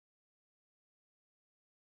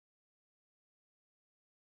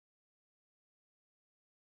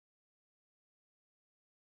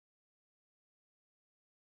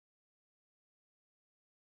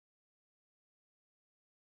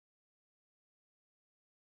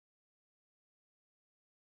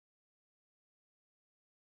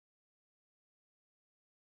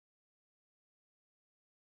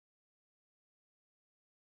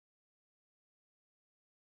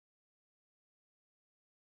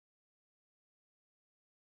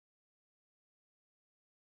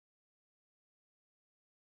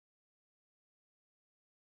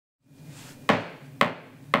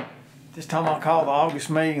This time I'll call the August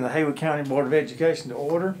meeting of the Haywood County Board of Education to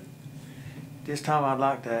order. This time I'd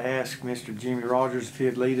like to ask Mr. Jimmy Rogers if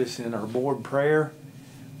he'd lead us in our board prayer.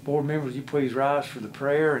 Board members, you please rise for the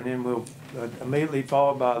prayer, and then we'll immediately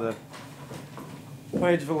followed by the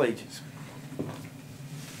Pledge of Allegiance.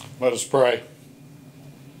 Let us pray.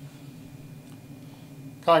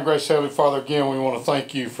 Kind, gracious Heavenly Father, again we want to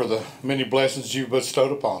thank you for the many blessings you've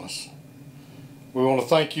bestowed upon us. We want to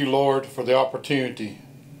thank you, Lord, for the opportunity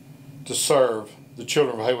to serve the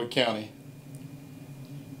children of Haywood County.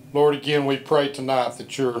 Lord, again we pray tonight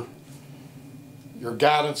that your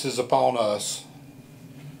guidance is upon us.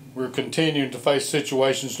 We're continuing to face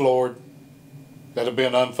situations, Lord, that have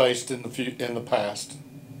been unfaced in the past.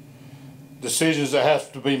 Decisions that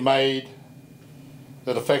have to be made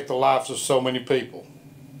that affect the lives of so many people.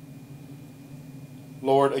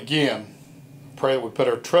 Lord, again, I pray that we put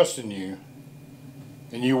our trust in you,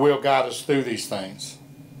 and you will guide us through these things.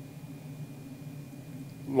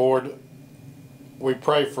 Lord, we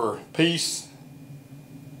pray for peace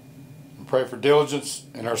and pray for diligence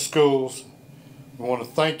in our schools. We want to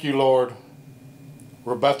thank you, Lord.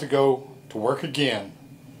 We're about to go to work again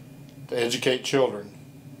to educate children.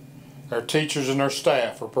 Our teachers and our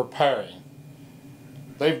staff are preparing.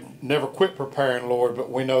 They've never quit preparing, Lord, but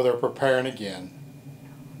we know they're preparing again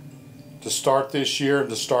to start this year and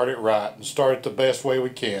to start it right and start it the best way we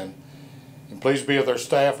can. And please be with our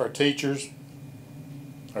staff, our teachers,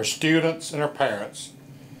 our students, and our parents,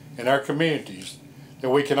 and our communities,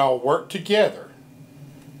 that we can all work together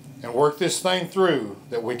and work this thing through,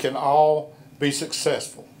 that we can all be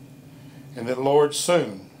successful, and that, Lord,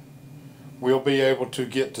 soon we'll be able to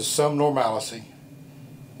get to some normalcy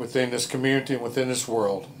within this community and within this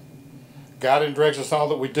world. God and directs us all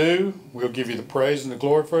that we do. We'll give you the praise and the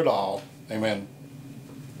glory for it all. Amen.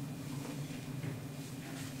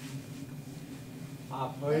 I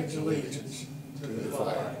pledge allegiance to the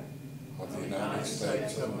flag of the United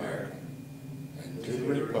States of America and to the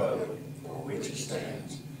republic for which it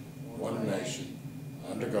stands, one nation,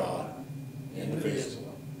 under God,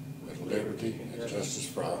 indivisible, with liberty and justice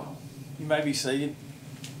for all. You may be seated.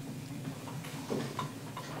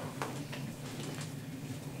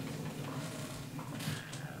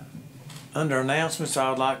 Under announcements, I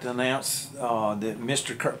would like to announce that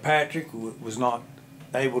Mr. Kirkpatrick was not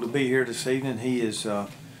able to be here this evening. He is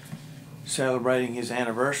celebrating his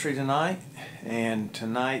anniversary tonight, and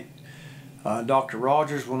tonight Dr.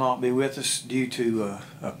 Rogers will not be with us due to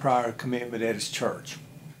a prior commitment at his church.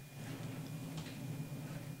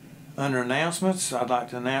 Under announcements, I'd like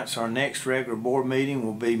to announce our next regular board meeting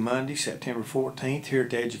will be Monday, September 14th here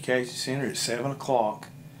at the Education Center at 7 o'clock.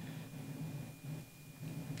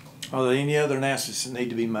 Are there any other announcements that need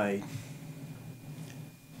to be made?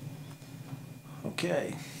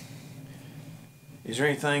 Okay. Is there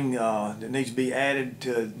anything that needs to be added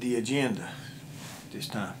to the agenda this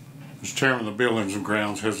time? Mr. Chairman, the Buildings and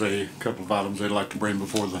Grounds has a couple of items they'd like to bring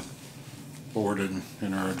before the board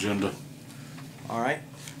in our agenda. All right.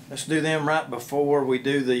 Let's do them right before we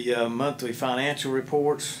do the monthly financial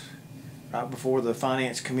reports. Right before the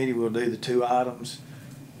Finance Committee, we'll do the two items.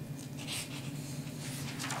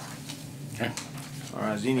 Okay. All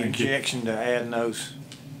right. Is there any objection to adding those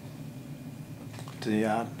to the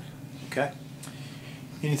item? Okay.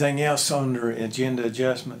 Anything else under agenda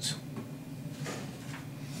adjustments?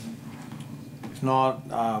 If not,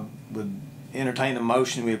 I would entertain a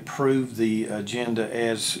motion we approve the agenda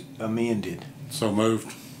as amended. So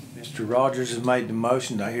moved. Mr. Rogers has made the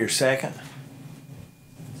motion. Do I hear a second?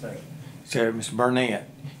 Second. Second, Mr. Burnett.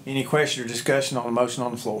 Any question or discussion on the motion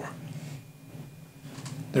on the floor?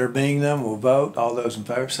 There being none, we'll vote. All those in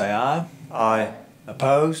favor say aye. Aye.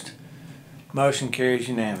 Opposed? Motion carries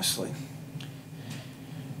unanimously.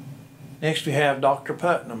 Next we have Dr.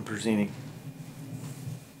 Putnam presenting.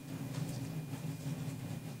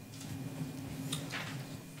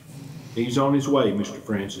 He's on his way, Mr.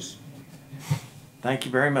 Francis. Thank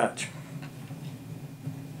you very much.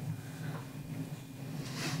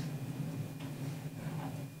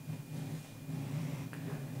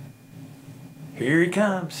 Here he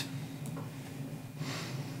comes.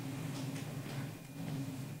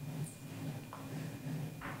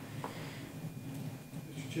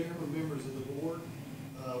 Mr. Chairman, members of the board,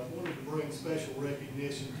 wanted to bring special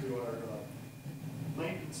recognition to our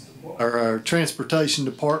maintenance department, our transportation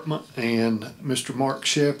department, and Mr. Mark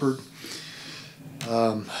Shepard.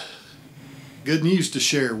 Good news to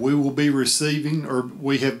share. We will be receiving, or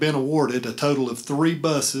we have been awarded, a total of 3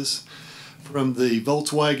 buses from the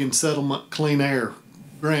Volkswagen Settlement Clean Air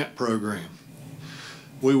Grant Program.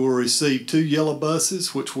 We will receive 2 yellow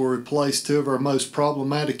buses, which will replace 2 of our most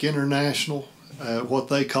problematic international what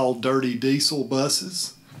they call dirty diesel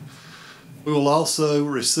buses. We will also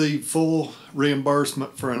receive full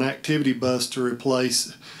reimbursement for an activity bus to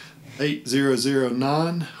replace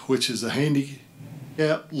 8009, which is a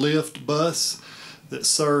handicap lift bus that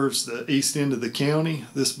serves the east end of the county.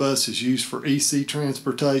 This bus is used for EC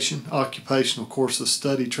transportation, occupational course of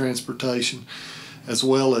study transportation, as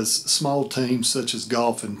well as small teams such as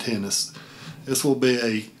golf and tennis. This will be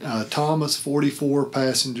a Thomas 44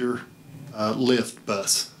 passenger lift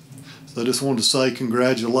bus. So I just wanted to say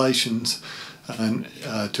congratulations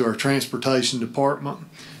to our transportation department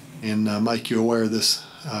and make you aware of this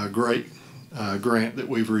great grant that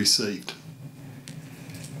we've received.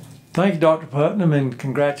 Thank you, Dr. Putnam, and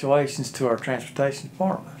congratulations to our transportation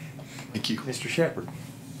department. Thank you. Mr. Shepherd,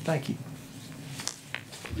 thank you.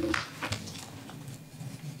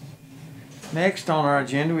 Next on our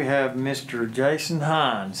agenda, we have Mr. Jason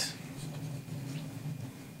Hines.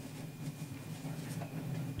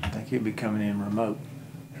 I think he'll be coming in remote.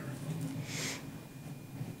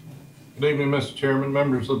 Good evening, Mr. Chairman,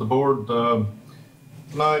 members of the board.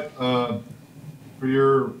 Tonight, for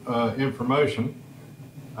your information,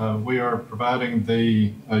 we are providing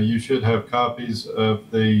you should have copies of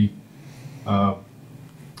the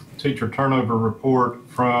teacher turnover report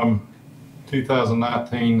from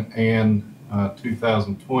 2019 and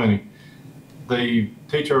 2020. The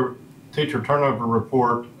teacher turnover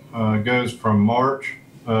report goes from March.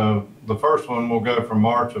 The first one will go from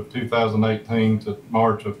March of 2018 to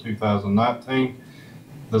March of 2019.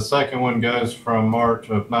 The second one goes from March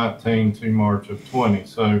of 19 to March of 20.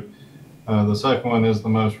 So the second one is the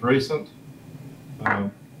most recent.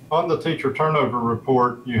 On the teacher turnover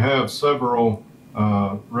report, you have several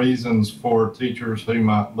reasons for teachers who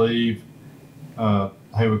might leave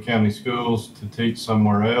Haywood County Schools to teach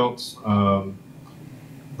somewhere else.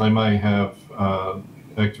 They may have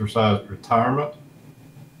exercised retirement,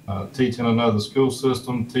 teaching another school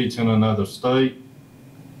system, teaching another state,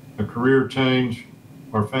 a career change,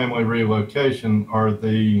 or family relocation are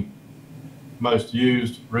the most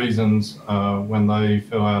used reasons when they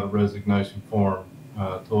fill out a resignation form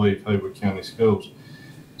to leave Haywood County Schools.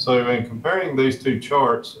 So in comparing these two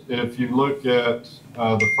charts, if you look at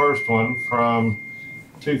the first one from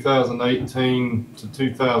 2018 to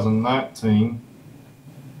 2019,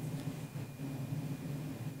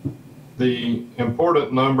 the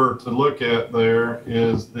important number to look at there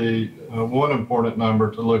is one important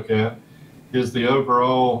number to look at is the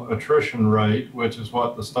overall attrition rate, which is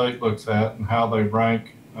what the state looks at and how they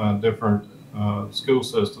rank different school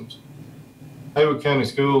systems. Haywood County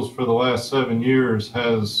Schools for the last 7 years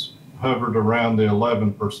has hovered around the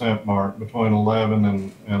 11% mark, between 11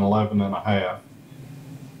 and 11.5.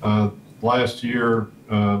 Last year,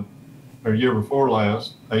 or year before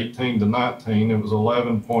last, 18 to 19, it was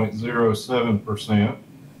 11.07%.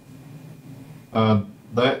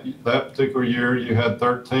 That particular year, you had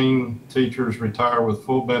 13 teachers retire with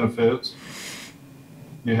full benefits.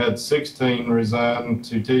 You had 16 resign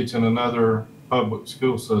to teach in another public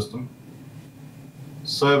school system.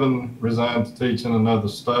 7 resigned to teach in another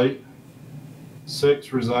state.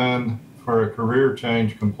 6 resigned for a career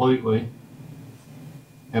change completely.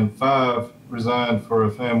 And 5 resigned for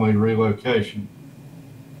a family relocation.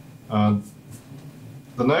 The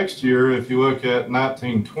next year, if you look at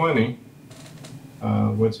 1920,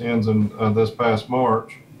 which ends in this past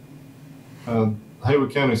March,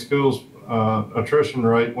 Haywood County Schools attrition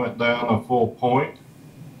rate went down a full point,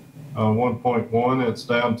 1.1. It's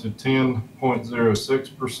down to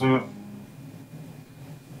 10.06%.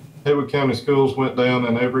 Haywood County Schools went down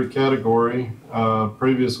in every category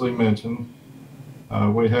previously mentioned.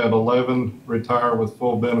 We had 11 retire with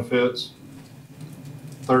full benefits,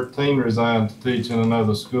 13 resigned to teach in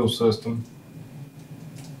another school system,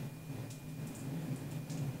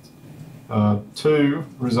 2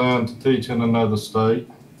 resigned to teach in another state,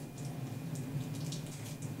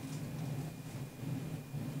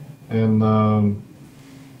 and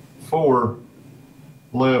 4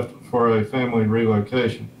 left for a family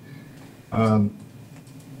relocation.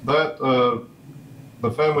 The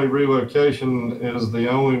family relocation is the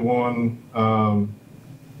only one,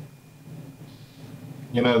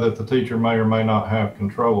 that the teacher may or may not have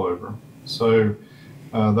control over. So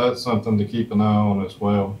that's something to keep an eye on as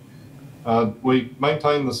well. We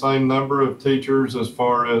maintain the same number of teachers as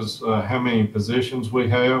far as how many positions we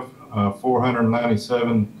have,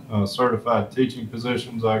 497 certified teaching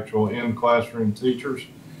positions, actual in-classroom teachers.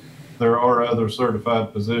 There are other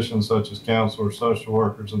certified positions such as counselors, social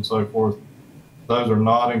workers, and so forth. Those are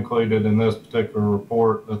not included in this particular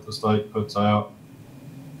report that the state puts out.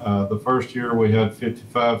 The first year we had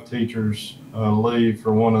 55 teachers leave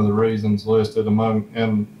for one of the reasons listed among,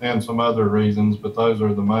 and some other reasons, but those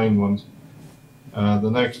are the main ones. The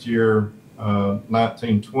next year,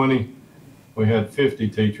 1920, we had 50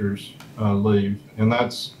 teachers leave, and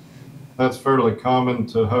that's fairly common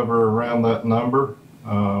to hover around that number,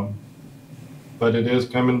 but it is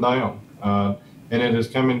coming down, and it is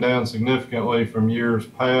coming down significantly from years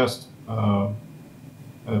past.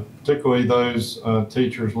 Particularly those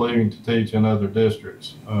teachers leaving to teach in other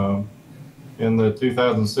districts. In the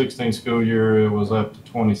 2016 school year, it was up to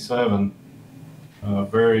 27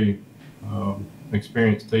 very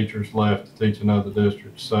experienced teachers left to teach in other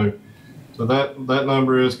districts. So that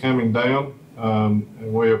number is coming down,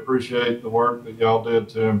 and we appreciate the work that y'all did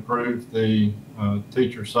to improve the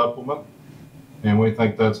teacher supplement, and we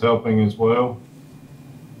think that's helping as well.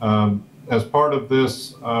 As part of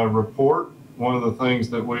this report, one of the things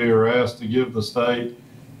that we are asked to give the state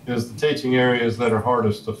is the teaching areas that are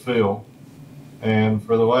hardest to fill. And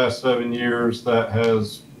for the last 7 years, that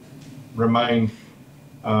has remained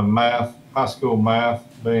math, high school math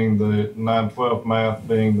being the 9-12 math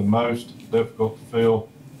being the most difficult to fill,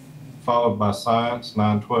 followed by science,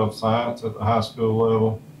 9-12 science at the high school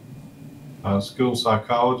level. School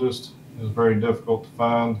psychologist is very difficult to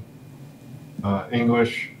find.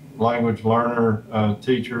 English language learner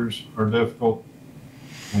teachers are difficult,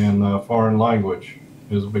 and foreign language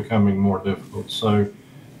is becoming more difficult. So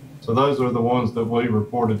those are the ones that we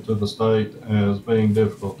reported to the state as being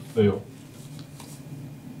difficult to fill.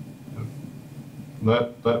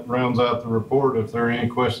 That rounds out the report. If there are any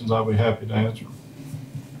questions, I'll be happy to answer.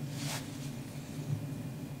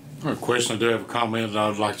 A question, I do have a comment. I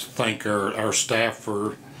would like to thank our staff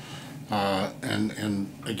for,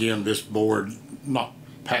 and again, this board, not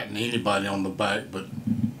patting anybody on the back, but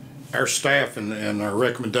our staff and our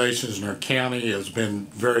recommendations in our county has been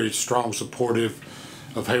very strong supportive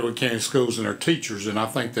of Haywood County Schools and our teachers, and I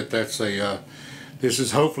think that that's this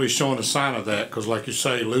is hopefully showing a sign of that, because like you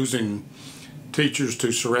say, losing teachers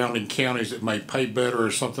to surrounding counties that may pay better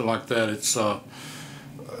or something like that, it's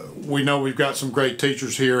we know we've got some great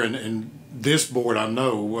teachers here, and this board, I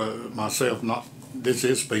know myself, not this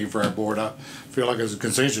is speaking for our board, I feel like as a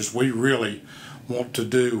consensus we really want to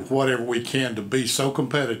do whatever we can to be so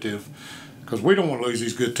competitive, because we don't want to lose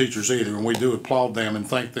these good teachers either, and we do applaud them and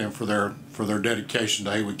thank them for their dedication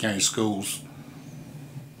to Haywood County Schools.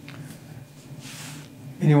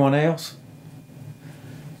 Anyone else?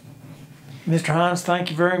 Mr. Hines, thank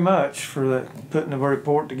you very much for putting the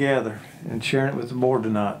report together and sharing it with the board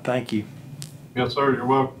tonight. Thank you. Yes, sir, you're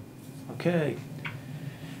welcome. Okay.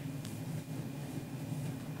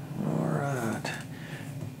 All right.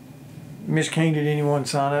 Ms. King, did anyone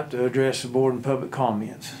sign up to address the board in public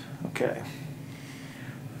comments? Okay.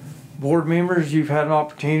 Board members, you've had an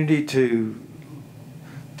opportunity to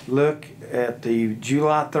look at the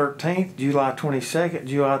July 13th, July 22nd,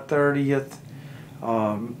 July 30th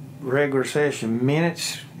regular session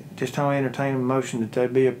minutes. Just I'll entertain a motion that they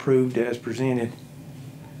be approved as presented.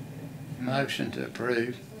 Motion to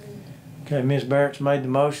approve. Okay, Ms. Barrett's made the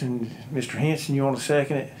motion. Mr. Henson, you want to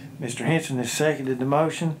second it? Mr. Henson has seconded the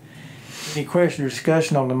motion. Any question or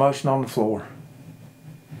discussion on the motion on the floor?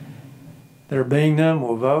 There being none,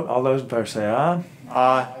 we'll vote. All those in favor say aye.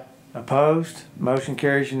 Aye. Opposed? Motion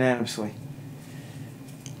carries unanimously.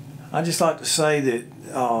 I'd just like to say that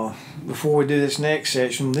before we do this next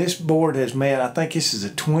session, this board has met, I think this is the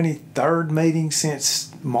 23rd meeting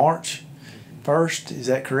since March 1st. Is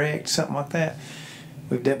that correct? Something like that.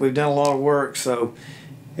 We've done a lot of work. So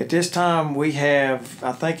at this time we have,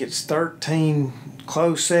 I think it's 13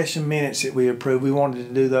 closed session minutes that we approved. We wanted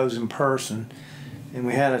to do those in person, and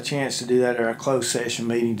we had a chance to do that at our closed session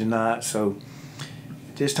meeting tonight. So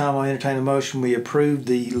at this time I'll entertain a motion. We approve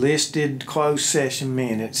the listed closed session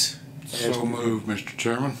minutes. So moved, Mr.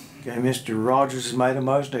 Chairman. Okay, Mr. Rogers has made a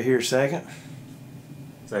motion. To hear a second.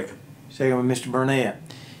 Second. Second by Mr. Burnett.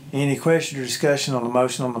 Any question or discussion on the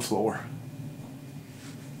motion on the floor?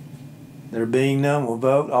 There being none, we'll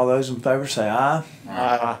vote. All those in favor say aye.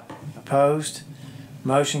 Aye. Opposed?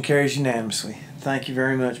 Motion carries unanimously. Thank you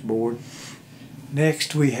very much, board.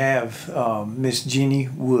 Next we have Miss Jenny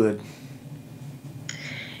Wood.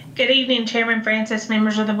 Good evening, Chairman Francis,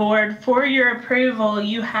 members of the board. For your approval,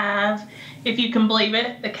 you have, if you can believe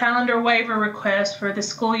it, the calendar waiver request for the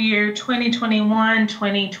school year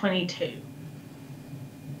 2021-2022.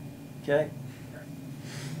 Okay.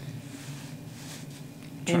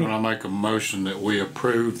 Chairman, I make a motion that we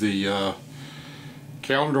approve the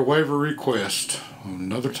calendar waiver request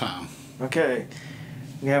another time. Okay.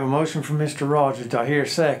 We have a motion from Mr. Rogers. Do I hear a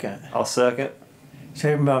second? I'll second.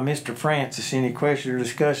 Second by Mr. Francis. Any question or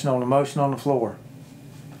discussion on the motion on the floor?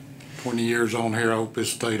 20 years on here, I hope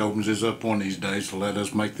this state opens this up one of these days to let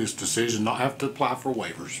us make this decision, not have to apply for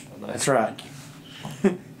waivers. That's right.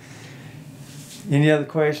 Any other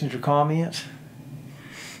questions or comments?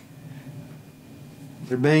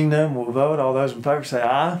 There being none, we'll vote. All those in favor say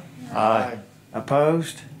aye. Aye.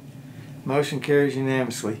 Opposed? Motion carries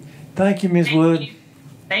unanimously. Thank you, Ms. Thank Wood. you.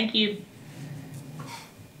 Thank you.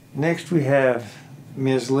 Next we have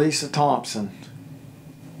Ms. Lisa Thompson.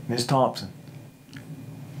 Ms. Thompson.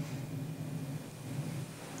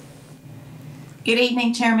 Good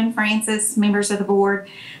evening, Chairman Francis, members of the board.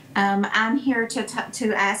 I'm here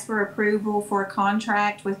to ask for approval for a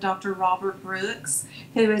contract with Dr. Robert Brooks,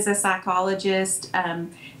 who is a psychologist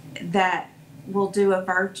that will do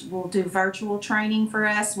virtual training for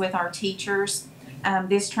us with our teachers.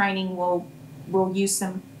 This training will use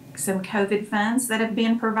some COVID funds that have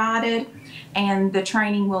been provided, and the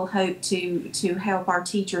training will hope to help our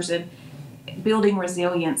teachers in building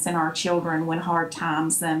resilience in our children when hard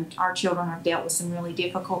times. Our children have dealt with some really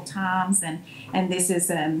difficult times, and this is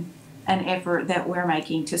an effort that we're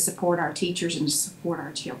making to support our teachers and to support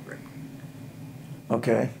our children.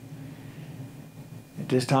 Okay. At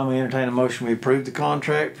this time, we entertain a motion. We approve the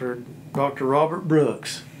contract for Dr. Robert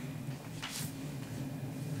Brooks.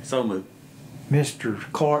 So moved.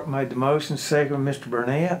 Mr. Clark made the motion, second by Mr.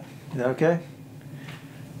 Burnett. Is that okay?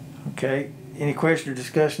 Okay. Any question or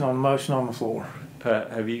discussion on the motion on the floor?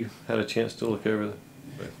 Pat, have you had a chance to look over the?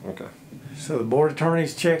 Okay. So the board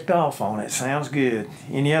attorney's checked off on it. Sounds good.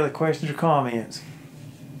 Any other questions or comments?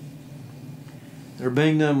 There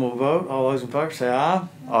being none, we'll vote. All those in favor say aye.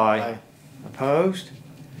 Aye. Opposed?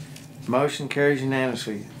 Motion carries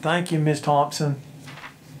unanimously. Thank you, Ms. Thompson.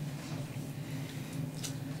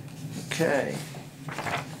 Okay.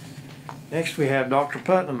 Next we have Dr.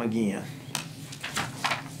 Putnam again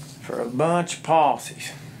for a bunch of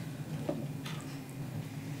policies.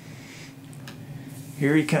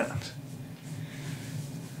 Here he comes.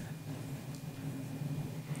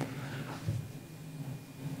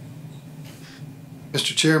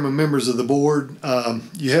 Mr. Chairman, members of the board,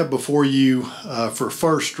 you have before you for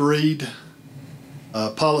first read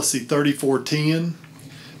Policy 3410,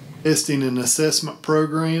 Testing and Assessment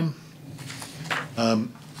Program.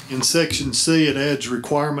 In Section C, it adds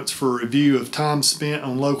requirements for review of time spent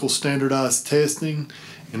on local standardized testing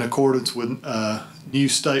in accordance with new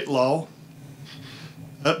state law,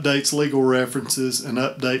 updates legal references, and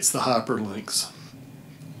updates the hyperlinks.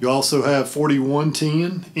 You also have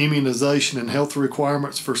 4110, immunization and health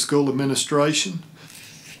requirements for school administration,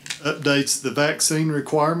 updates the vaccine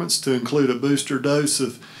requirements to include a booster dose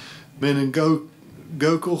of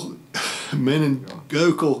meningococcal,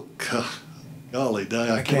 golly day,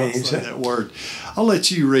 I can't say that word. I'll let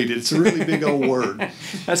you read it. It's a really big old word.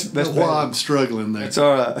 That's why I'm struggling there. That's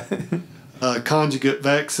all right. Conjugate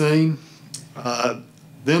vaccine.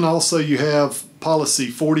 Then also you have policy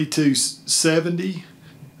 4270,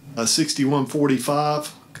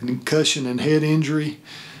 6145, concussion and head injury.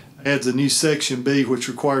 Adds a new section B, which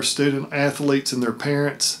requires student athletes and their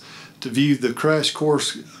parents to view the crash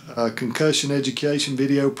course concussion education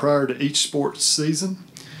video prior to each sports season.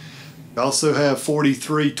 We also have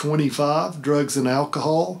 4325, drugs and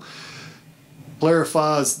alcohol.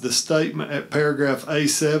 Clarifies the statement at paragraph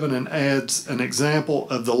A7 and adds an example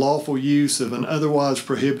of the lawful use of an otherwise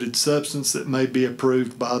prohibited substance that may be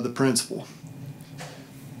approved by the principal.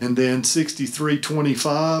 And then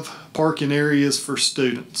 6325, parking areas for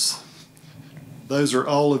students. Those are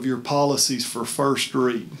all of your policies for first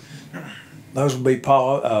read. Those will be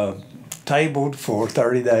tabled for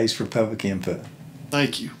 30 days for public input.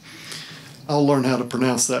 Thank you. I'll learn how to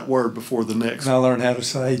pronounce that word before the next And I learned how to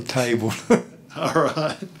say tabled. All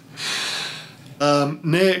right.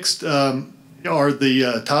 Next are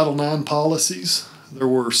the Title IX policies. There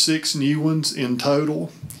were 6 new ones in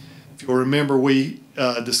total. If you'll remember, we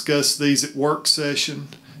discussed these at work session.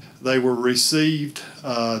 They were received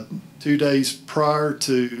 2 days prior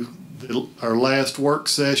to our last work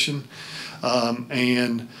session,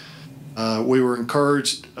 and we were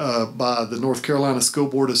encouraged by the North Carolina School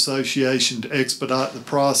Board Association to expedite the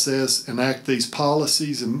process, enact these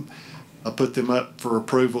policies, and put them up for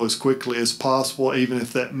approval as quickly as possible, even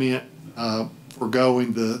if that meant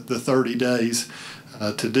foregoing the 30 days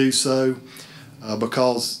to do so,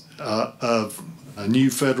 because of a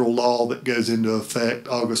new federal law that goes into effect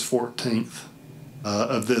August 14th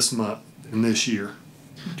of this month and this year.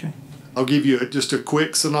 Okay. I'll give you just a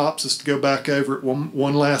quick synopsis to go back over it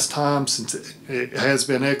one last time, since it has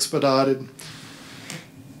been expedited.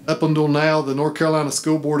 Up until now, the North Carolina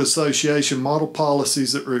School Board Association model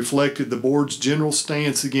policies that reflected the board's general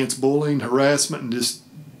stance against bullying, harassment, and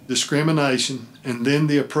discrimination, and then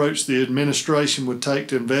the approach the administration would take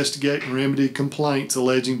to investigate and remedy complaints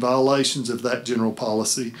alleging violations of that general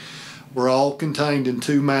policy, were all contained in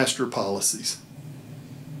 2 master policies.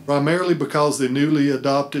 Primarily because the newly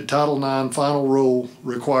adopted Title IX final rule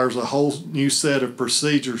requires a whole new set of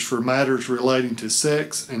procedures for matters relating to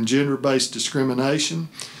sex and gender-based discrimination,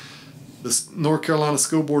 the North Carolina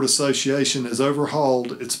School Board Association has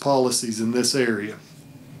overhauled its policies in this area.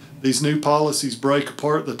 These new policies break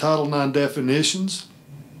apart the Title IX definitions,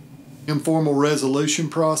 informal resolution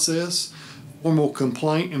process, formal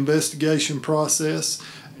complaint investigation process,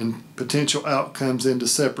 and potential outcomes into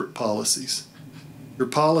separate policies. Your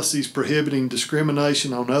policies prohibiting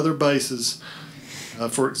discrimination on other bases,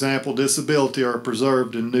 for example, disability, are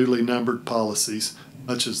preserved in newly numbered policies,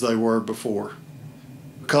 much as they were before.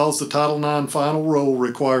 Because the Title IX final rule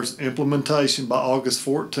requires implementation by August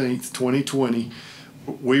 14th, 2020,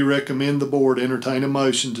 we recommend the board entertain a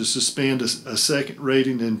motion to suspend a second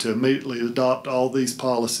reading and to immediately adopt all these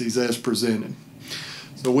policies as presented.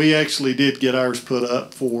 So we actually did get ours put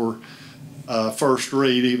up for first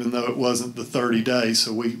read, even though it wasn't the 30 days,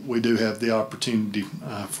 so we do have the opportunity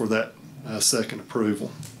for that second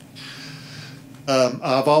approval.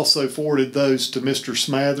 I've also forwarded those to Mr.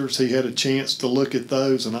 Smathers. He had a chance to look at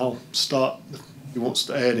those, and I'll stop if he wants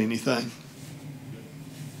to add anything.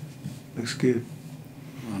 Looks good.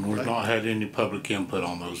 And we've not had any public input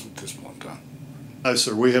on those at this point in time. No,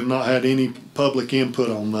 sir, we have not had any public input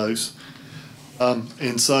on those.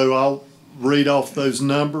 And so I'll read off those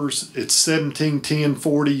numbers. It's 17, 10,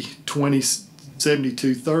 40, 20,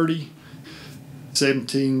 72, 30,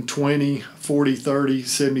 17, 20, 40, 30,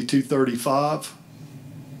 72, 35,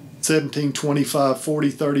 17, 25, 40,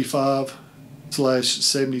 35 /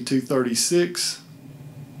 72, 36,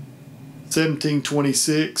 17,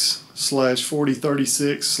 26 / 40,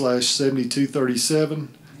 36 / 72, 37,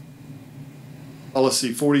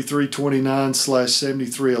 policy 4329 /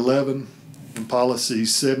 73, 11, and policy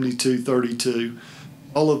 7232.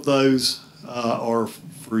 All of those are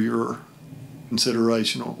for your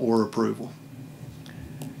consideration or approval.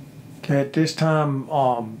 Okay, at this time,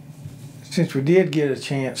 since we did get a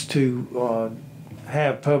chance to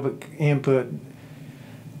have public input,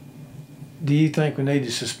 do you think we need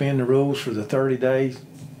to suspend the rules for the 30 days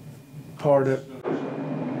part of it?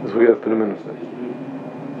 Because we got to put them in the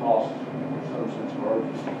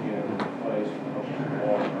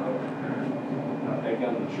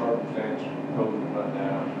under the circumstance of COVID right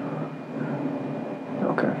now.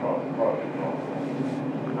 Okay.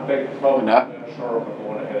 I think it's probably not sure if we're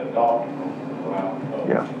going ahead and adopt them.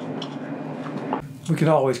 Yeah. We can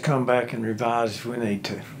always come back and revise if we need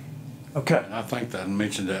to. Okay. I think I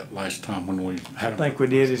mentioned that last time when we had. I think we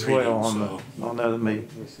did as well on the other meeting.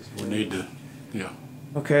 We need to, yeah.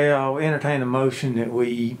 Okay, I'll entertain a motion that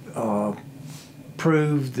we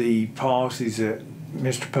approve the policies that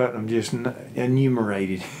Mr. Putnam just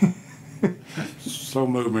enumerated. So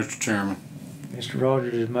moved, Mr. Chairman. Mr.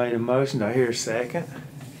 Rogers has made a motion. Do I hear a second?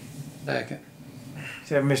 Second.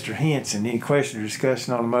 So Mr. Henson, any question or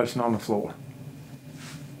discussion on the motion on the floor?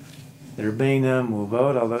 There being none, we'll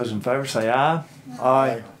vote. All those in favor say aye.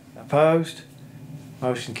 Aye. Opposed?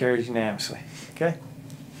 Motion carries unanimously. Okay?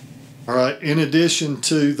 All right. In addition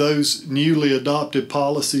to those newly adopted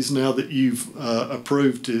policies, now that you've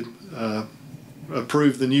approved the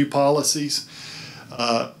new policies,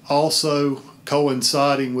 also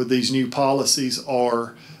coinciding with these new policies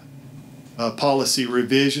are policy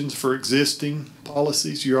revisions for existing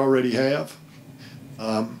policies you already have.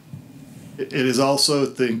 It is also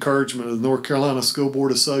at the encouragement of the North Carolina School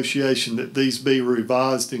Board Association that these be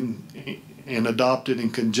revised and adopted in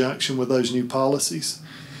conjunction with those new policies.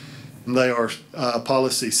 And they are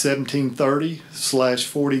policy 1730 /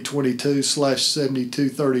 4022 /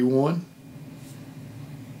 7231.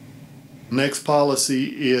 Next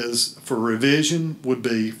policy is for revision would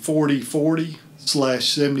be 4040 /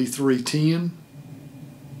 7310.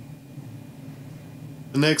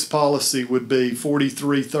 The next policy would be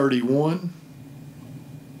 4331.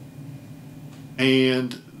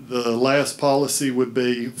 And the last policy would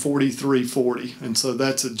be 4340. And so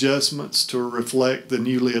that's adjustments to reflect the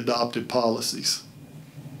newly adopted policies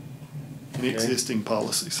and existing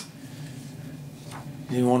policies.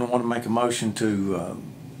 Anyone want to make a motion to,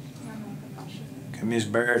 Ms.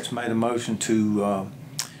 Barrett's made a motion to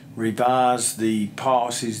revise the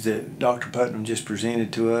policies that Dr. Putnam just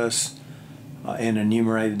presented to us and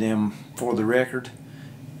enumerated them for the record.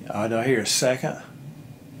 Do I hear a second?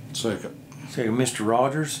 Second. Second, Mr.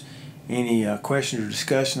 Rogers. Any questions or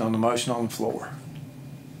discussion on the motion on the floor?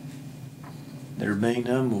 There being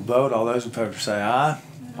none, we'll vote. All those in favor say aye.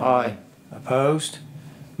 Aye. Opposed?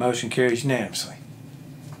 Motion carries unanimously.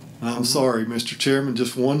 I'm sorry, Mr. Chairman,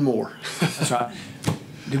 just one more. That's right.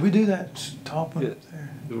 Did we do that top one up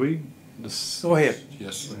there? Did we? Go ahead.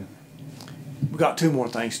 Yes. We got two more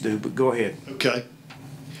things to do, but go ahead. Okay.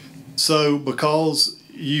 So because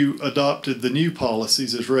you adopted the new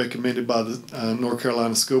policies as recommended by the North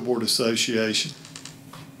Carolina School Board Association,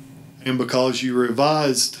 and because you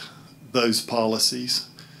revised those policies,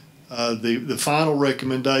 the final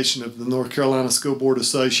recommendation of the North Carolina School Board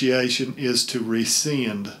Association is to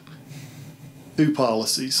rescind two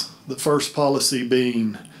policies. The first policy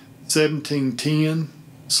being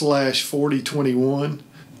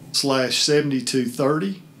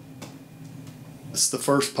 1710/4021/7230. That's the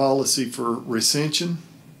first policy for rescission.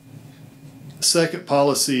 The second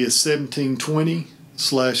policy is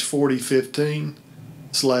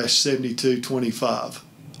 1720/4015/7225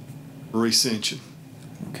 rescission.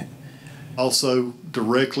 Okay. Also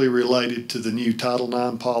directly related to the new Title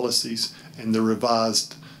IX policies and the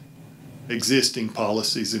revised existing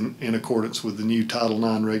policies in accordance with the new Title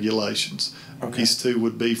IX regulations. Okay. These two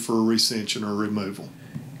would be for rescission or removal.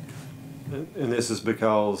 And this is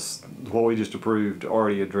because what we just approved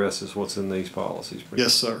already addresses what's in these policies.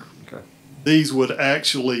 Yes, sir. Okay. These would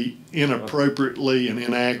actually inappropriately and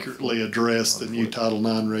inaccurately address the new Title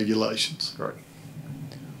IX regulations. Correct.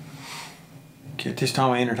 Okay, at this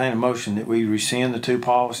time, I entertain a motion that we rescind the two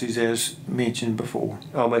policies as mentioned before.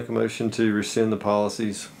 I'll make a motion to rescind the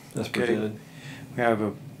policies as Okay. presented. We have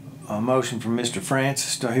a motion from Mr.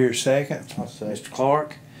 Francis. Do I hear a second? Mr.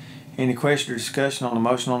 Clark. Any question or discussion on the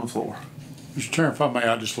motion on the floor? Mr. Chairman, if I may,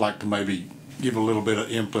 I'd just like to maybe give a little bit of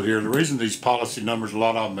input here. The reason these policy numbers, a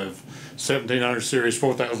lot of them have 1700 series,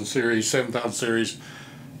 4000 series, 7000 series.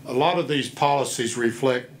 A lot of these policies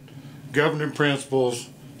reflect governing principles,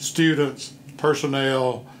 students,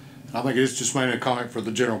 personnel. I think it's just mainly a comment for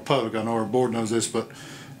the general public. I know our board knows this, but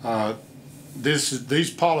these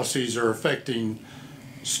policies are affecting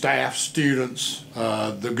staff, students,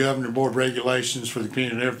 the governing board regulations for the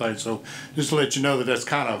community and everything. So just to let you know that that's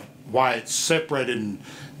kind of why it's separated in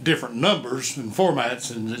different numbers and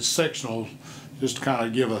formats, and it's sectional, just to kind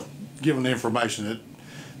of give the information that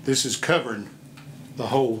this is covering the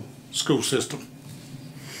whole school system.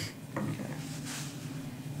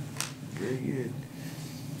 Very good.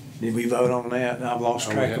 Did we vote on that? I've lost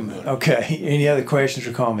No, we track of haven't it. voted. Okay, any other questions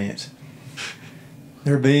or comments?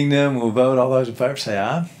 There being none, we'll vote. All those in favor say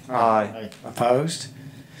aye. Aye. Opposed?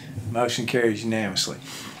 Motion carries unanimously.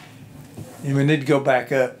 And we need to go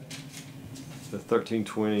back up The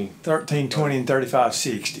 1320, 1320 and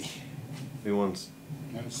 3560. new ones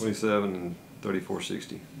 27 and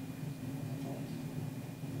 3460.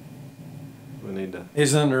 We need to.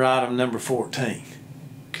 Is under item number 14.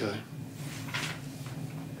 Okay.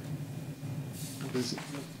 What is it?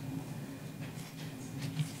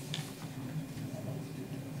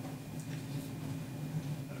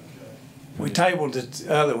 We tabled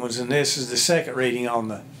the other ones, and this is the second reading on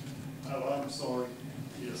the. Oh, I'm sorry.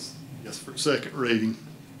 Yes. Yes, for second reading.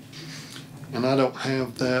 And I don't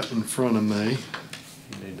have that in front of me.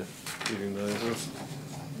 You need to give him those.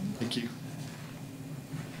 Thank you.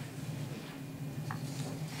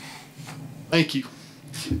 Thank you.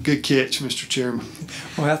 Good catch, Mr. Chairman.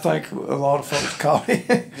 Well, I think a lot of folks caught it.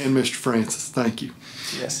 And Mr. Francis, thank you.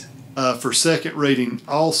 Yes. For second reading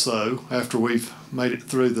also, after we've made it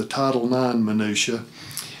through the Title IX minutia,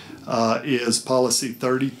 is policy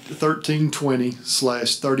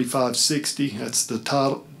 1320/3560. That's the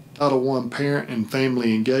Title I Parent and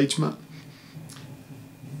Family Engagement.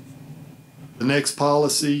 The next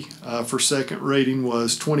policy for second reading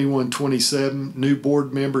was 2127, new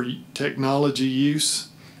board member technology use.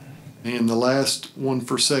 And the last one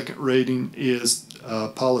for second reading is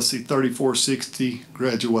policy 3460,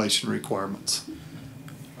 graduation requirements.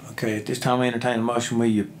 Okay, at this time, I entertain a motion.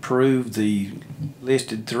 We approve the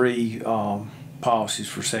listed three policies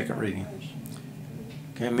for second reading.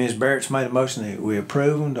 Okay, Ms. Barrett's made a motion that we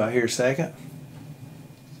approve them. Do I hear a second?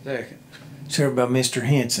 Second. Seconded by Mr.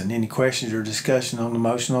 Henson. Any questions or discussion on the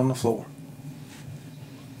motion on the floor?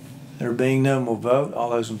 There being none, we'll vote. All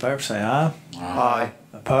those in favor say aye. Aye.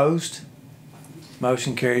 Opposed?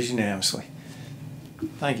 Motion carries unanimously.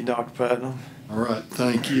 Thank you, Dr. Putnam. All right,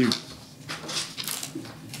 thank you.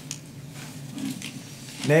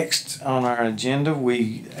 Next on our agenda,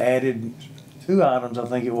 we added two items, I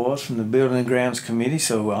think it was, from the Building and Grounds Committee,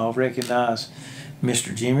 so I'll recognize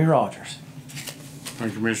Mr. Jimmy Rogers.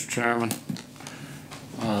 Thank you, Mr. Chairman.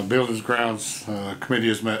 Buildings Grounds Committee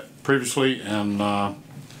has met previously, and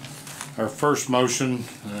Our first motion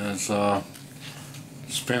is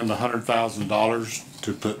spend $100,000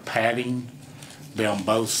 to put padding down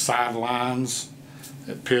both sidelines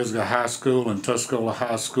at Pisgah High School and Tuscola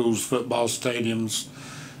High School's football stadiums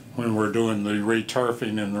when we're doing the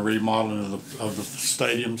returfing and the remodeling of the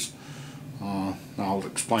stadiums. I'll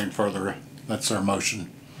explain further. That's our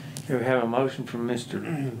motion. Here we have a motion from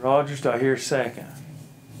Mr. Rogers. Do I hear a second?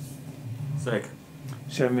 Second.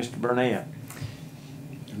 Second, Mr. Burnett.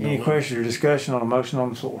 Any questions or discussion on a motion on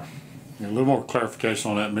the floor? A little more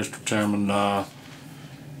clarification on that, Mr. Chairman.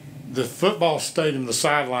 The football stadium, the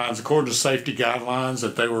sidelines, according to safety guidelines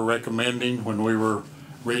that they were recommending when we were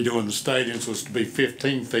redoing the stadiums, was to be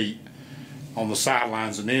 15 feet on the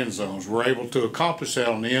sidelines and end zones. We're able to accomplish that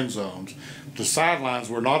on the end zones. The sidelines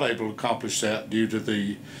were not able to accomplish that due to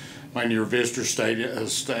the your visitor stadium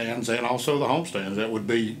stands and also the home stands. That would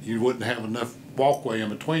be, you wouldn't have enough walkway in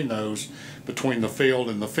between those, between the field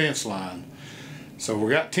and the fence line. So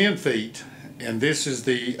we got 10 feet, and this is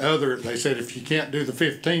the other. They said if you can't do the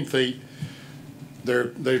 15 feet,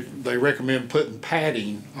 they recommend putting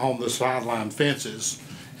padding on the sideline fences,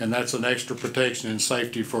 and that's an extra protection and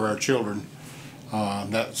safety for our children.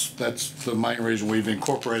 That's the main reason we've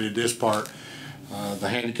incorporated this part. The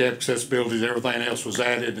handicap accessibility, everything else was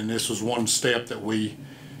added, and this was one step that we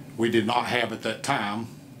did not have at that time.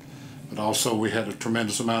 But also we had a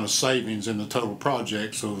tremendous amount of savings in the total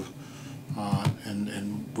project. So,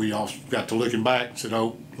 and we also got to looking back and said,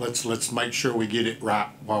 oh, let's make sure we get it right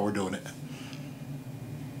while we're doing it.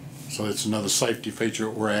 So it's another safety feature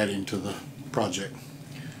that we're adding to the project.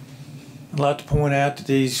 I'd like to point out that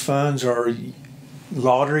these funds are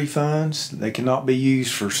lottery funds. They cannot be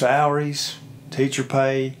used for salaries, teacher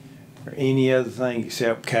pay, or any other thing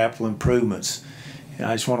except capital improvements. And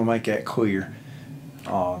I just want to make that clear.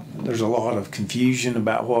 There's a lot of confusion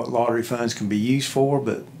about what lottery funds can be used for,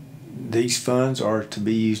 but these funds are to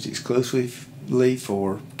be used exclusively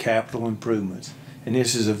for capital improvements. And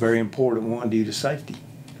this is a very important one due to safety.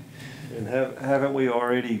 And haven't we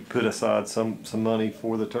already put aside some money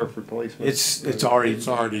for the turf replacement? It's already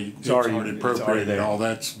appropriated. there. All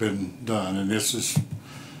that's been done, and this is.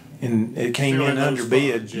 And it came in under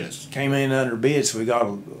bid. Yes. Came in under bid, so we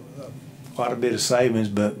got quite a bit of savings.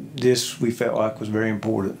 But this we felt like was very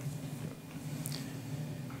important.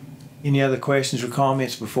 Any other questions or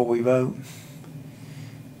comments before we vote?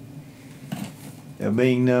 There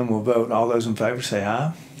being none, we'll vote. All those in favor say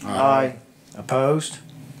aye. Aye. Opposed?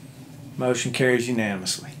 Motion carries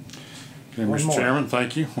unanimously. Okay, Mr. Chairman,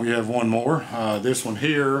 thank you. We have one more. This one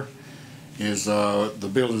here is the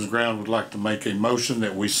Buildings and Ground would like to make a motion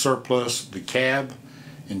that we surplus the cab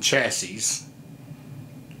and chassis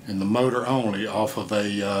and the motor only off of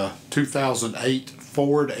a 2008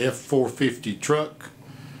 Ford F-450 truck.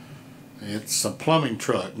 It's a plumbing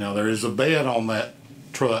truck. Now there is a bed on that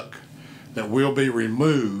truck that will be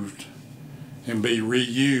removed and be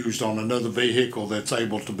reused on another vehicle that's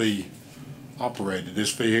able to be operated.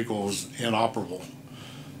 This vehicle is inoperable,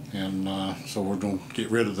 and so we're going to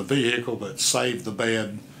get rid of the vehicle but save the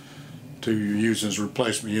bed to use as a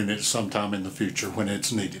replacement unit sometime in the future when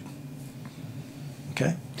it's needed.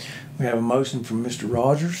 Okay. We have a motion from Mr.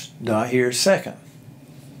 Rogers. Do I hear a second?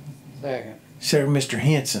 Second. Second, Mr.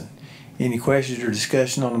 Henson. Any questions or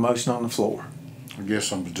discussion on the motion on the floor? I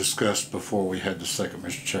guess I'm discussed before we had the second,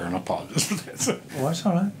 Mr. Chair, and I apologize for that. Well, that's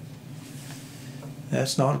all right.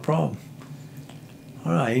 That's not a problem.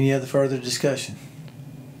 All right, any other further discussion?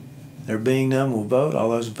 There being none, we'll vote. All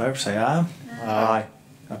those in favor say aye. Aye.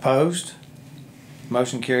 Opposed?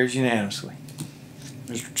 Motion carries unanimously.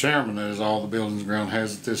 Mr. Chairman, that is all the Buildings and Ground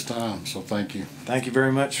has at this time, so thank you. Thank you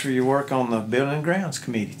very much for your work on the Building and Grounds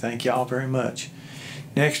Committee. Thank you all very much.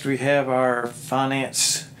 Next, we have our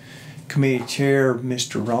Finance Committee Chair,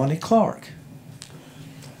 Mr. Ronnie Clark.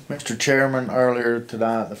 Mr. Chairman, earlier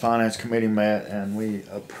tonight the Finance Committee met and we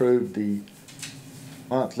approved the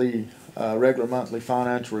regular monthly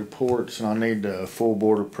financial reports, and I need full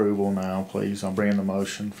board approval now, please. I'll bring in the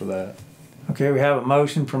motion for that. Okay, we have a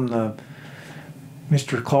motion from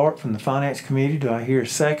Mr. Clark from the Finance Committee. Do I hear a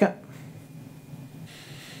second?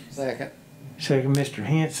 Second. Second, Mr.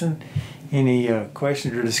 Henson. Any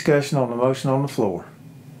questions or discussion on the motion on the floor?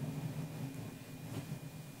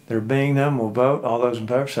 There being none, we'll vote. All those in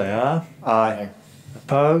favor say aye. Aye.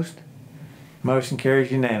 Opposed? Motion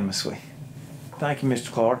carries unanimously. Thank you,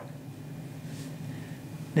 Mr. Clark.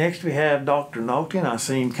 Next, we have Dr. Knowlton. I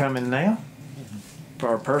see him coming now for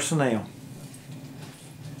our personnel.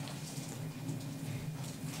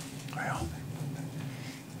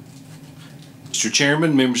 Mr.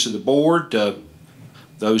 Chairman, members of the board,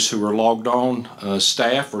 those who are logged on,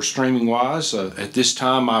 staff or streaming wise. At this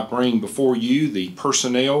time, I bring before you the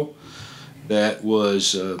personnel that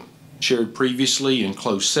was shared previously in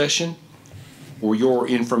closed session. For your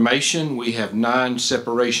information, we have 9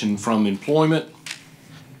 separation from employment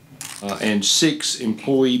and 6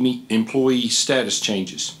 employee status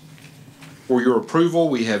changes. For your approval,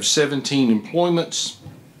 we have 17 employments,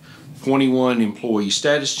 21 employee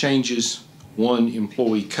status changes, 1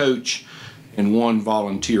 employee coach, and 1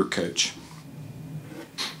 volunteer coach.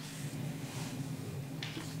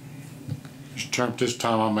 Mr. Chairman, at this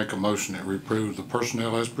time, I'll make a motion that we approve the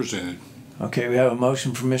personnel as presented. Okay, we have a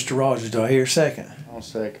motion from Mr. Rogers. Do I hear a second? I'll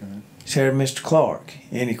second Second, Mr. Clark.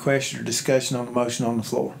 Any question or discussion on the motion on the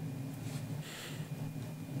floor?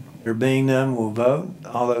 There being none, we'll vote.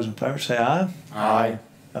 All those in favor say aye. Aye.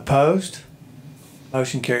 Opposed?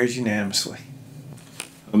 Motion carries unanimously.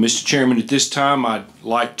 Mr. Chairman, at this time, I'd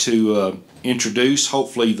like to introduce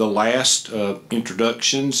hopefully the last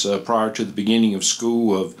introductions prior to the beginning of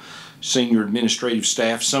school of senior administrative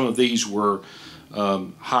staff. Some of these were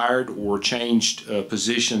hired or changed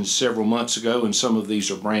positions several months ago, and some of these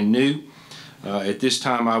are brand new. At this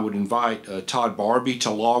time, I would invite Todd Barbie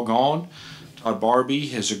to log on. Todd Barbie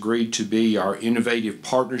has agreed to be our Innovative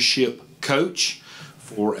Partnership Coach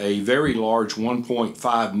for a very large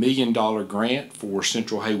 $1.5 million grant for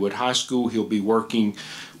Central Haywood High School. He'll be working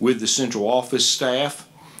with the central office staff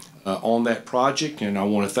on that project, and I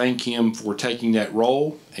want to thank him for taking that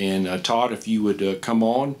role. And Todd, if you would come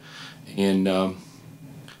on and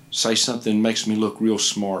say something that makes me look real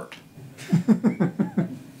smart.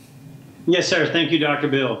 Yes, sir. Thank you, Dr.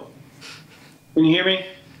 Bill. Can you hear me?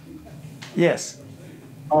 Yes.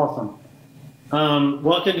 Awesome.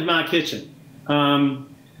 Welcome to my kitchen. Mr.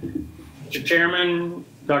 Chairman,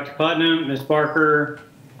 Dr. Putnam, Ms. Barker,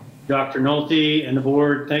 Dr. Nolte, and the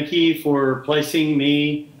board, thank you for placing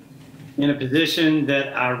me in a position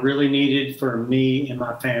that I really needed for me and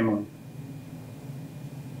my family.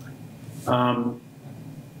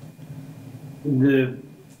 The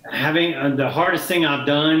hardest thing I've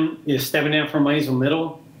done is stepping down from Maysville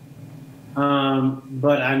Middle,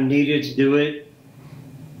 but I needed to do it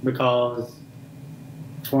because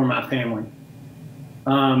for my family.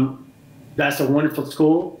 That's a wonderful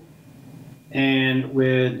school, and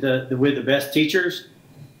with the best teachers.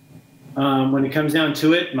 When it comes down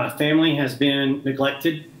to it, my family has been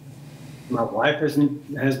neglected. My wife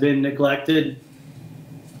has been neglected,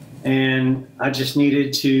 and I just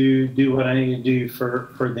needed to do what I needed to do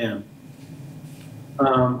for them.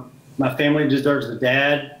 My family deserves a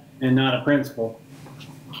dad and not a principal.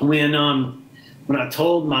 When I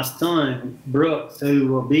told my son, Brooks, who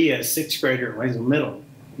will be a 6th grader at Maysville Middle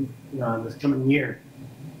this coming year,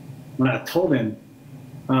 when I told him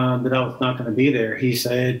that I was not going to be there, he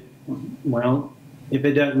said, well, if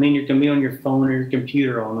it doesn't mean you're going to be on your phone or your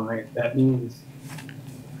computer all night, that means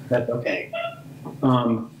that's okay.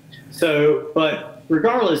 But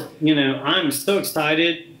regardless, I'm so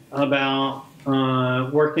excited about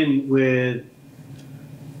working with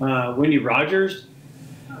Wendy Rogers.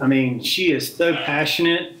 I mean, she is so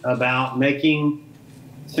passionate about making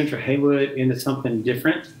Central Haywood into something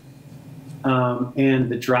different. And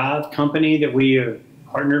the Drive company that we have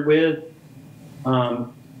partnered with,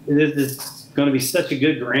 this is going to be such a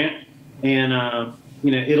good grant. And,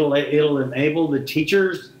 it'll enable the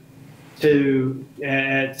teachers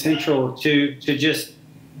at Central to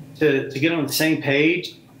get on the same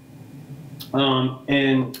page.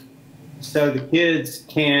 And so the kids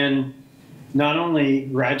can not only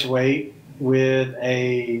graduate with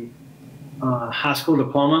a high school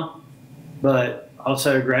diploma, but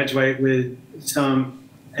also graduate with some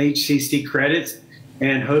HCC credits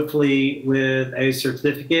and hopefully with a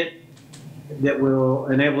certificate that will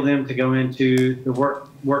enable them to go into the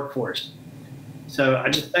workforce. So I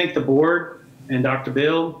just thank the board and Dr.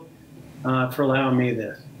 Bill for allowing me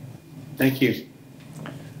this. Thank you.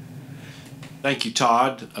 Thank you,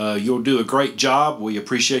 Todd. You'll do a great job. We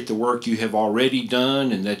appreciate the work you have already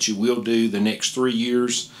done and that you will do the next 3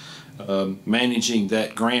 years managing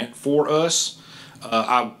that grant for us.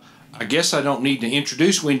 I guess I don't need to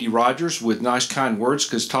introduce Wendy Rogers with nice, kind words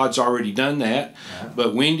because Todd's already done that.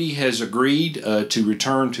 But Wendy has agreed to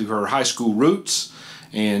return to her high school roots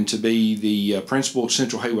and to be the principal at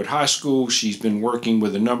Central Haywood High School. She's been working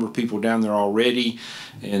with a number of people down there already,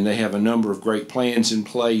 and they have a number of great plans in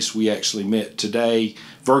place. We actually met today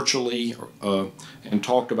virtually and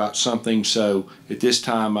talked about something. So at this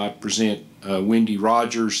time, I present Wendy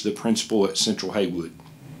Rogers, the principal at Central Haywood.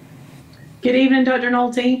 Good evening, Dr.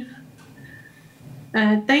 Nolte.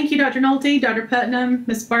 Thank you, Dr. Nolte, Dr. Putnam,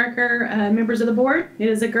 Ms. Barker, members of the board. It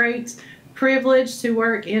is a great privilege to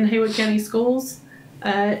work in Haywood County Schools.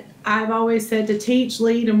 I've always said to teach,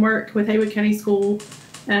 lead, and work with Haywood County School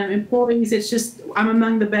employees, it's just, I'm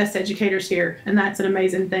among the best educators here, and that's an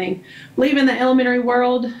amazing thing. Leaving the elementary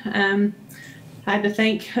world, I had to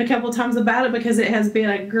think a couple times about it because it has been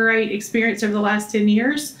a great experience over the last 10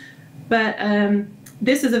 years. But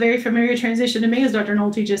this is a very familiar transition to me, as Dr.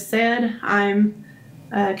 Nolte just said. I'm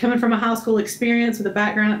coming from a high school experience with a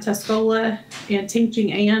background at Tuscola in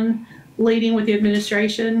teaching and leading with the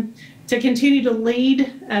administration, to continue to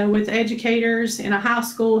lead with educators in a high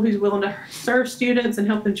school who's willing to serve students and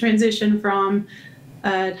help them transition from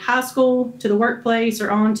high school to the workplace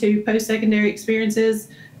or on to post-secondary experiences.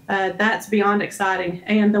 That's beyond exciting.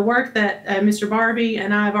 And the work that Mr. Barbie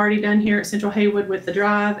and I have already done here at Central Haywood with the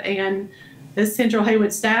Drive and the Central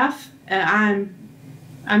Haywood staff,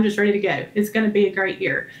 I'm just ready to go. It's going to be a great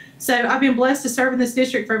year. So I've been blessed to serve in this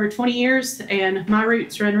district for over 20 years, and my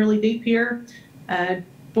roots run really deep here.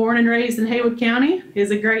 Born and raised in Haywood County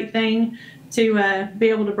is a great thing to be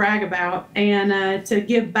able to brag about, and to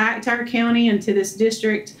give back to our county and to this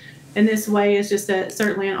district in this way is just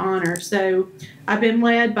certainly an honor. So I've been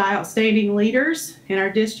led by outstanding leaders in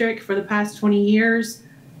our district for the past 20 years,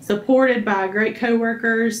 supported by great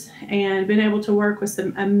coworkers, and been able to work with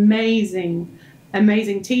some amazing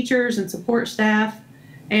teachers and support staff.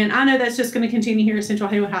 And I know that's just going to continue here at Central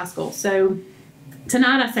Haywood High School. So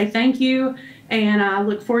tonight I say thank you, and I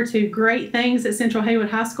look forward to great things at Central Haywood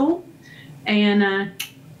High School. And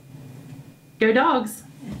go Dogs.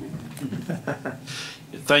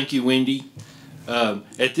 Thank you, Wendy.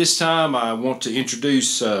 At this time, I want to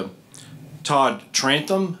introduce Todd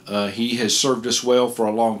Trantham. He has served us well for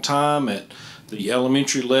a long time at the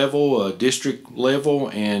elementary level, district level,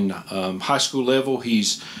 and high school level.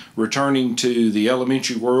 He's returning to the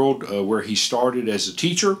elementary world where he started as a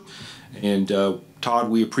teacher. And Todd,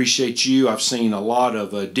 we appreciate you. I've seen a lot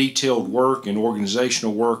of detailed work and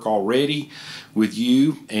organizational work already with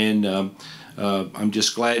you, and I'm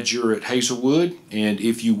just glad you're at Hazelwood. And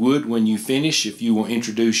if you would, when you finish, if you will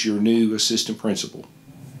introduce your new assistant principal.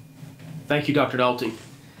 Thank you, Dr. Nolte.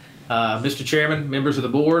 Mr. Chairman, members of the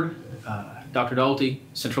board, Dr. Nolte,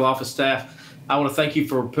 central office staff, I want to thank you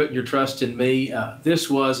for putting your trust in me. This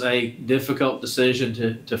was a difficult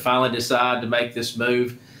decision to finally decide to make this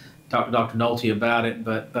move. Talk to Dr. Nolte about it,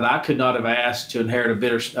 but I could not have asked to inherit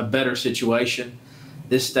a better situation.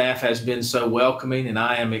 This staff has been so welcoming, and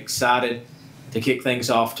I am excited to kick things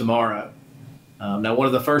off tomorrow. Now, one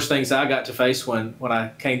of the first things I got to face when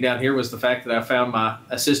I came down here was the fact that I found my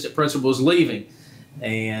assistant principal was leaving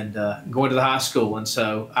and going to the high school. And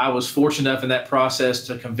so I was fortunate enough in that process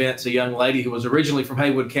to convince a young lady who was originally from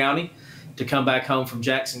Haywood County to come back home from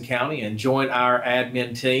Jackson County and join our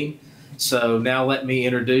admin team. So now let me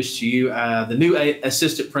introduce to you the new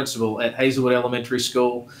assistant principal at Hazelwood Elementary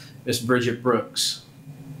School, Miss Bridget Brooks.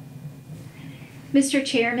 Mr.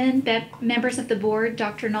 Chairman, members of the board,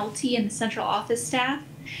 Dr. Nolte, and the central office staff,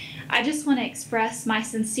 I just want to express my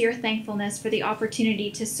sincere thankfulness for the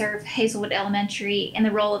opportunity to serve Hazelwood Elementary in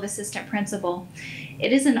the role of assistant principal.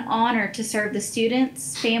 It is an honor to serve the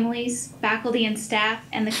students, families, faculty and staff,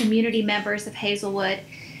 and the community members of Hazelwood.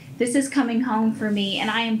 This is coming home for me, and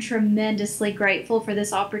I am tremendously grateful for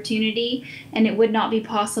this opportunity, and it would not be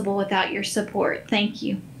possible without your support. Thank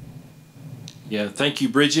you. Yeah, thank you,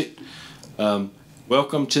 Bridget.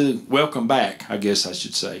 Welcome back, I guess I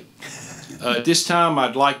should say. At this time,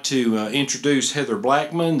 I'd like to introduce Heather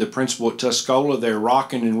Blackman, the principal at Tuscola. They're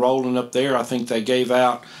rocking and rolling up there. I think they gave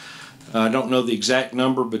out, I don't know the exact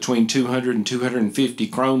number, between 200 and 250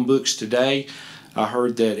 Chromebooks today. I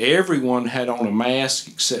heard that everyone had on a mask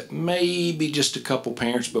except maybe just a couple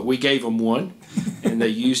parents, but we gave them one and they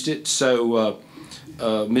used it. So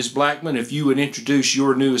Ms. Blackman, if you would introduce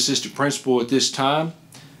your new assistant principal at this time,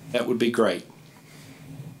 that would be great.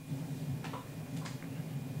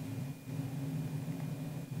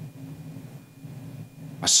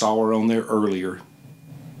 I saw her on there earlier.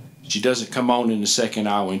 She doesn't come on in a second.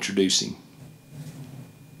 I'll introduce him.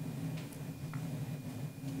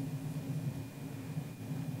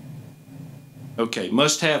 Okay,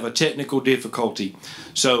 must have a technical difficulty.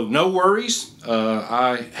 So no worries.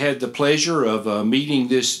 I had the pleasure of meeting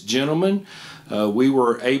this gentleman. We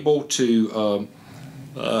were able to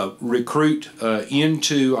recruit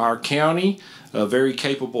into our county a very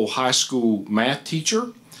capable high school math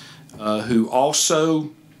teacher who also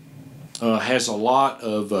has a lot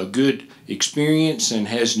of good experience and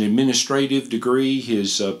has an administrative degree.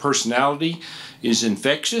 His personality is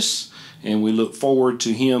infectious, and we look forward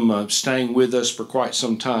to him staying with us for quite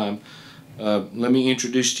some time. Let me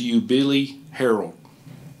introduce to you Billy Harold.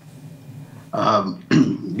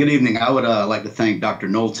 Good evening. I would like to thank Dr.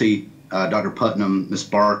 Nolte, Dr. Putnam, Ms.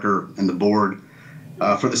 Barker, and the board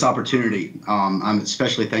for this opportunity. I'm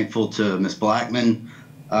especially thankful to Ms. Blackman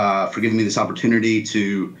for giving me this opportunity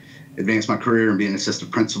to advance my career and be an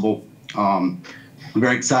assistant principal. I'm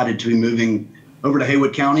very excited to be moving over to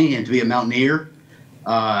Haywood County and to be a Mountaineer.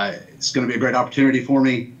 It's going to be a great opportunity for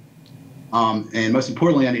me. And most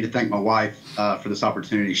importantly, I need to thank my wife for this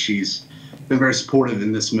opportunity. She's been very supportive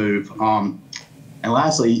in this move. And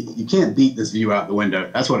lastly, you can't beat this view out the window.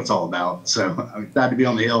 That's what it's all about. So I'm glad to be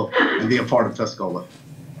on the hill and be a part of Tuscola.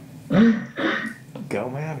 Go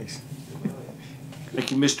Mounties.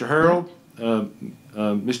 Thank you, Mr. Harold.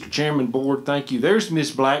 Mr. Chairman, Board, thank you. There's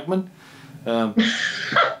Ms. Blackman. Had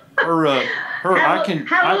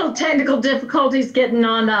a little technical difficulties getting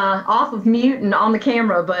on off of mute and on the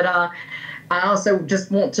camera, but I also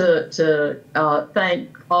just want to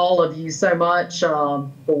thank all of you so much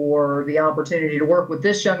for the opportunity to work with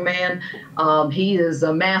this young man. He is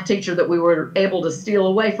a math teacher that we were able to steal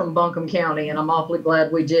away from Buncombe County, and I'm awfully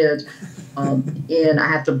glad we did. And I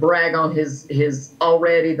have to brag on his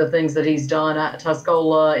already the things that he's done at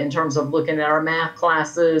Tuscola in terms of looking at our math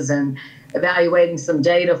classes and evaluating some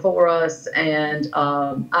data for us. And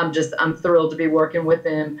I'm thrilled to be working with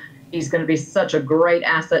him. He's going to be such a great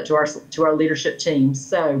asset to our leadership team.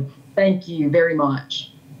 So thank you very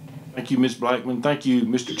much. Thank you, Ms. Blackman. Thank you,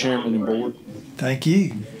 Mr. Chairman and Board. Thank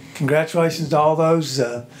you. Congratulations to all those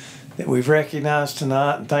that we've recognized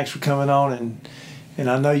tonight, and thanks for coming on. And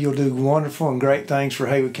I know you'll do wonderful and great things for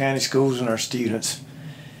Haywood County Schools and our students.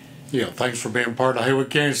 Yeah, thanks for being part of Haywood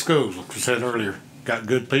County Schools. Like I said earlier, got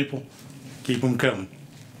good people. Keep them coming.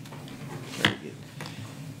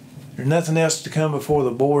 There's nothing else to come before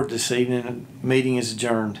the board this evening. The meeting is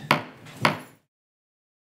adjourned.